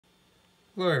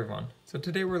Hello everyone, so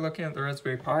today we're looking at the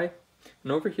Raspberry Pi,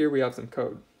 and over here we have some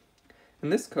code. In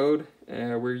this code,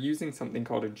 we're using something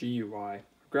called a GUI,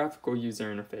 Graphical User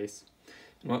Interface.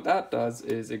 And what that does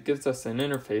is it gives us an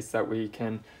interface that we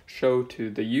can show to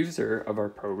the user of our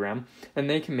program, and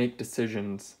they can make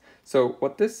decisions. So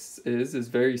what this is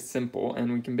very simple,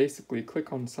 and we can basically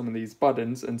click on some of these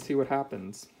buttons and see what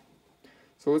happens.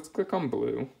 So let's click on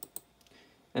blue,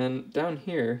 and down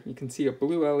here you can see a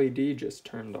blue LED just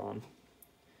turned on.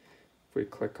 If we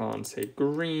click on, say,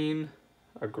 green,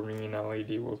 a green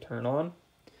LED will turn on.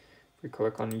 If we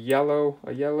click on yellow,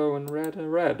 a yellow, and red, a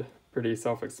red. Pretty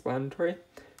self-explanatory.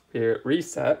 If we hit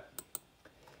reset,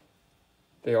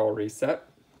 they all reset.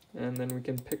 And then we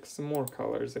can pick some more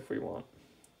colors if we want.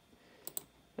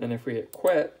 And if we hit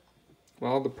quit,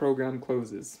 well, the program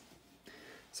closes.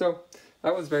 So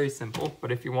that was very simple,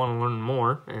 but if you want to learn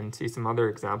more and see some other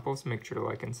examples, make sure to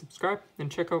like and subscribe,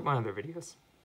 and check out my other videos.